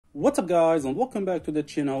What's up guys, and welcome back to the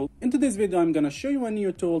channel. In today's video I'm gonna show you a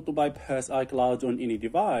new tool to bypass iCloud on any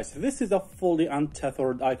device. This is a fully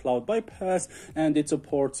untethered iCloud bypass and it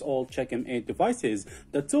supports all CheckM8 devices.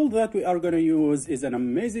 The tool that we are gonna use is an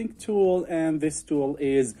amazing tool, and this tool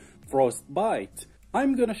is Frostbite.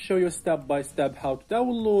 I'm gonna show you step by step how to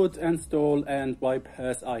download, install and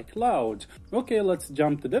bypass iCloud. Okay, let's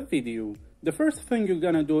jump to the video. The first thing you're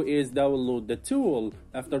gonna do is download the tool.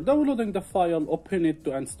 After downloading the file, open it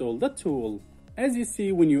to install the tool. As you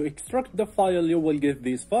see, when you extract the file, you will get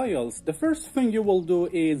these files. The first thing you will do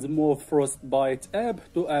is move Frostbite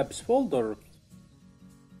app to apps folder.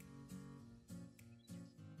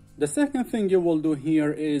 The second thing you will do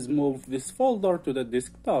here is move this folder to the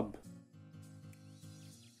desktop.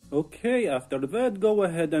 Okay, after that, go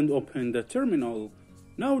ahead and open the terminal.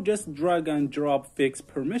 Now just drag and drop fix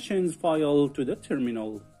permissions file to the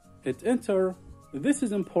terminal. Hit enter. This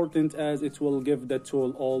is important as it will give the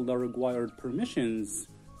tool all the required permissions.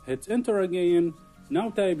 Hit enter again. Now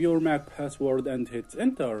type your Mac password and hit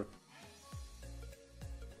enter.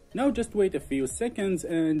 Now just wait a few seconds,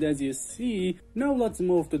 and as you see, now let's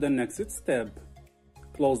move to the next step.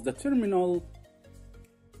 Close the terminal.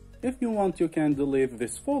 If you want, you can delete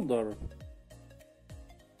this folder.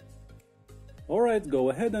 Alright, go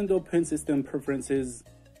ahead and open System Preferences.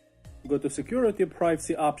 Go to Security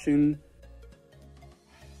Privacy option.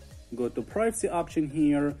 Go to Privacy option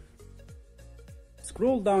here.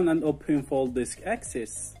 Scroll down and open Full Disk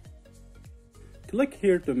Access. Click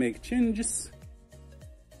here to make changes.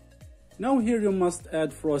 Now here you must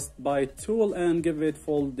add Frostbite tool and give it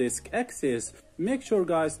full disk access. Make sure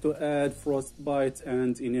guys to add Frostbite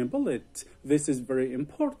and enable it. This is very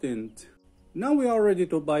important. Now we are ready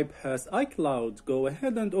to bypass iCloud. Go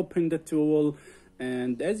ahead and open the tool,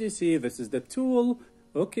 and as you see, this is the tool.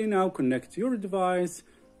 Okay, now connect your device.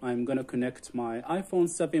 I'm gonna connect my iPhone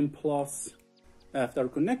 7 Plus. After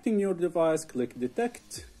connecting your device, click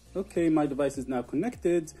detect. Okay, my device is now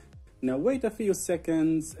connected. Now wait a few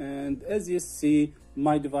seconds, and as you see,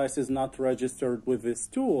 my device is not registered with this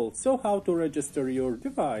tool. So how to register your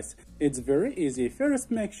device? It's very easy.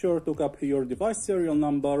 First, make sure to copy your device serial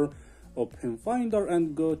number. Open Finder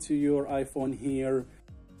and go to your iPhone here.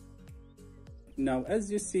 Now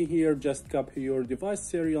as you see here, just copy your device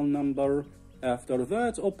serial number. After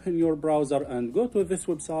that, open your browser and go to this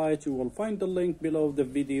website. You will find the link below the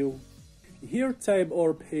video. Here type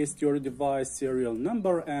or paste your device serial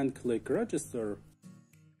number and click register.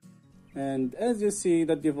 And as you see,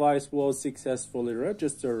 the device was successfully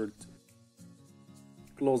registered.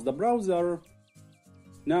 Close the browser.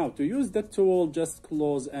 Now to use the tool, just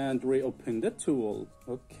close and reopen the tool.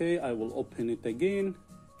 Okay, I will open it again.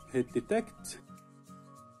 Hit detect.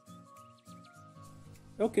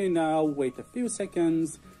 Okay, now wait a few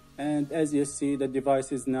seconds, and as you see, the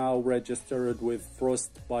device is now registered with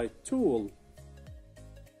Frostbite tool.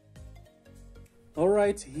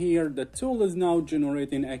 Alright, here the tool is now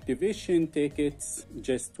generating activation tickets.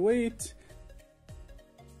 Just wait.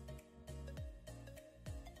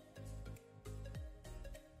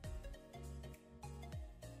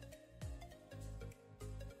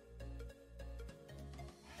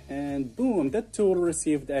 And boom, that tool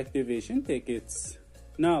received activation tickets.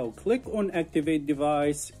 Now click on activate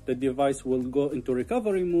device. The device will go into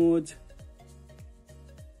recovery mode.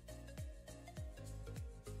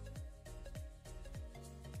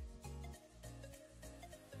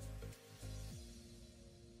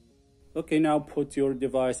 Okay, now put your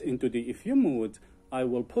device into DFU mode. I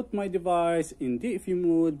will put my device in DFU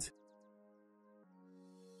mode.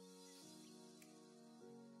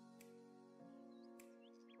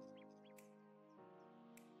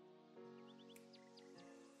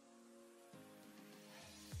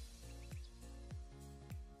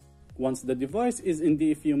 Once the device is in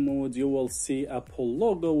DFU mode, you will see Apple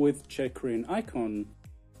logo with checkra icon.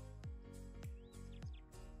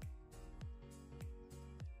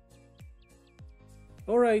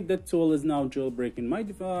 Alright, the tool is now jailbreaking my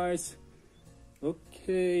device.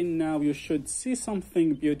 Okay, now you should see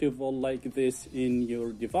something beautiful like this in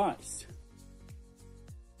your device.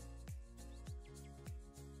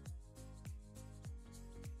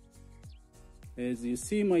 As you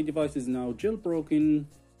see, my device is now jailbroken.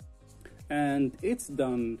 And it's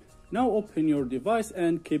done. Now open your device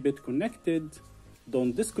and keep it connected.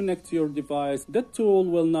 Don't disconnect your device. The tool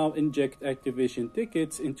will now inject activation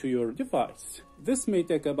tickets into your device. This may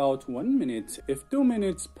take about 1 minute. If 2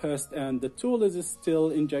 minutes passed and the tool is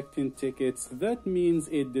still injecting tickets, that means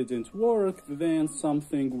it didn't work, then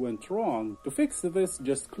something went wrong. To fix this,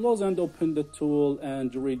 just close and open the tool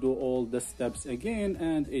and redo all the steps again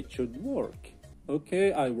and it should work.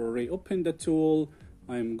 Okay, I will reopen the tool.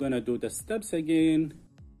 I'm gonna do the steps again.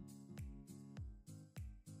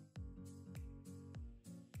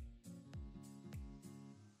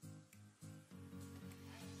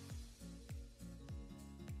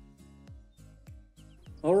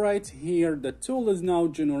 Alright, here the tool is now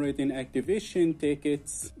generating activation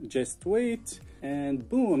tickets. Just wait, and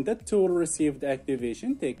boom, that tool received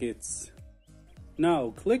activation tickets.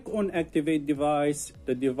 Now click on activate device.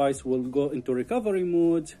 The device will go into recovery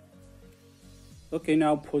mode. Okay,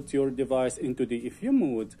 now put your device into DFU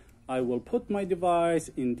mode. I will put my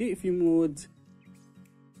device in DFU mode.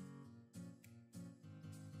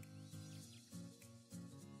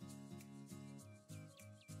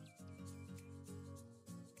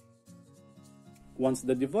 Once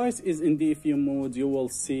the device is in DFU mode, you will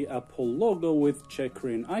see Apple logo with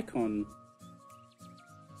checkering icon.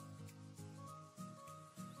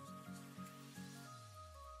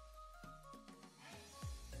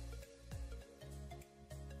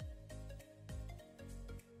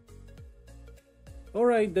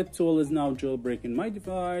 Alright, that tool is now jailbreaking my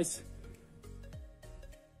device.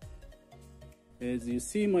 As you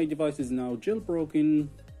see, my device is now jailbroken.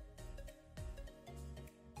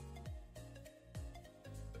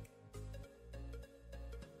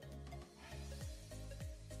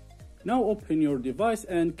 Now open your device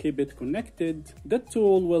and keep it connected. The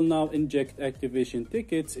tool will now inject activation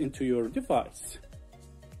tickets into your device.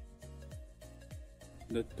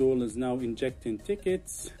 The tool is now injecting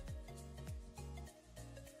tickets.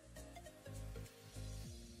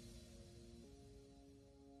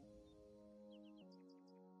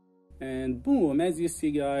 And boom, as you see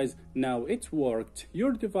guys, now it worked.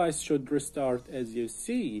 Your device should restart as you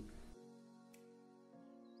see.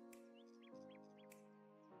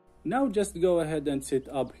 Now just go ahead and set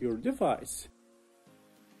up your device.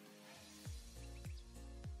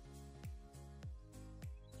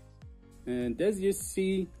 And as you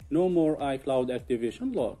see, no more iCloud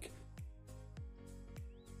activation lock.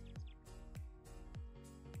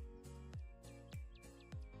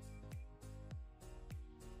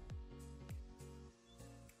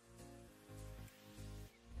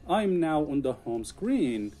 I'm now on the home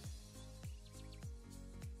screen.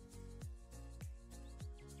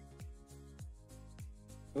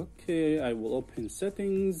 Okay, I will open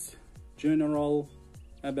settings, general,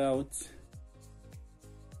 about.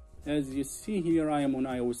 As you see here, I am on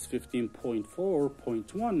iOS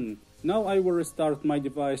 15.4.1. Now I will restart my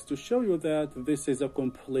device to show you that this is a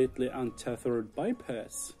completely untethered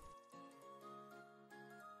bypass.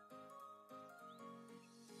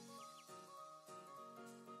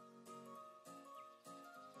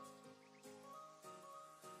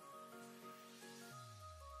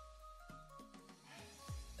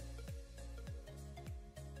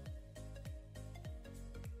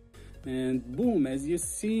 And boom, as you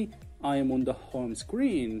see, I am on the home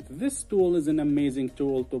screen. This tool is an amazing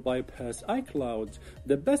tool to bypass iCloud.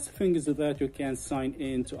 The best thing is that you can sign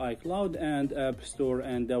in to iCloud and App Store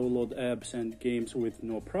and download apps and games with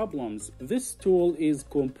no problems. This tool is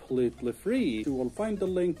completely free. You will find the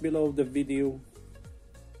link below the video.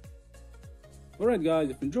 Alright guys,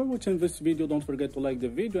 if you enjoyed watching this video, don't forget to like the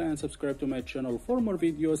video and subscribe to my channel for more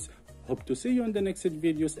videos. Hope to see you in the next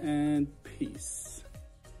videos, and peace.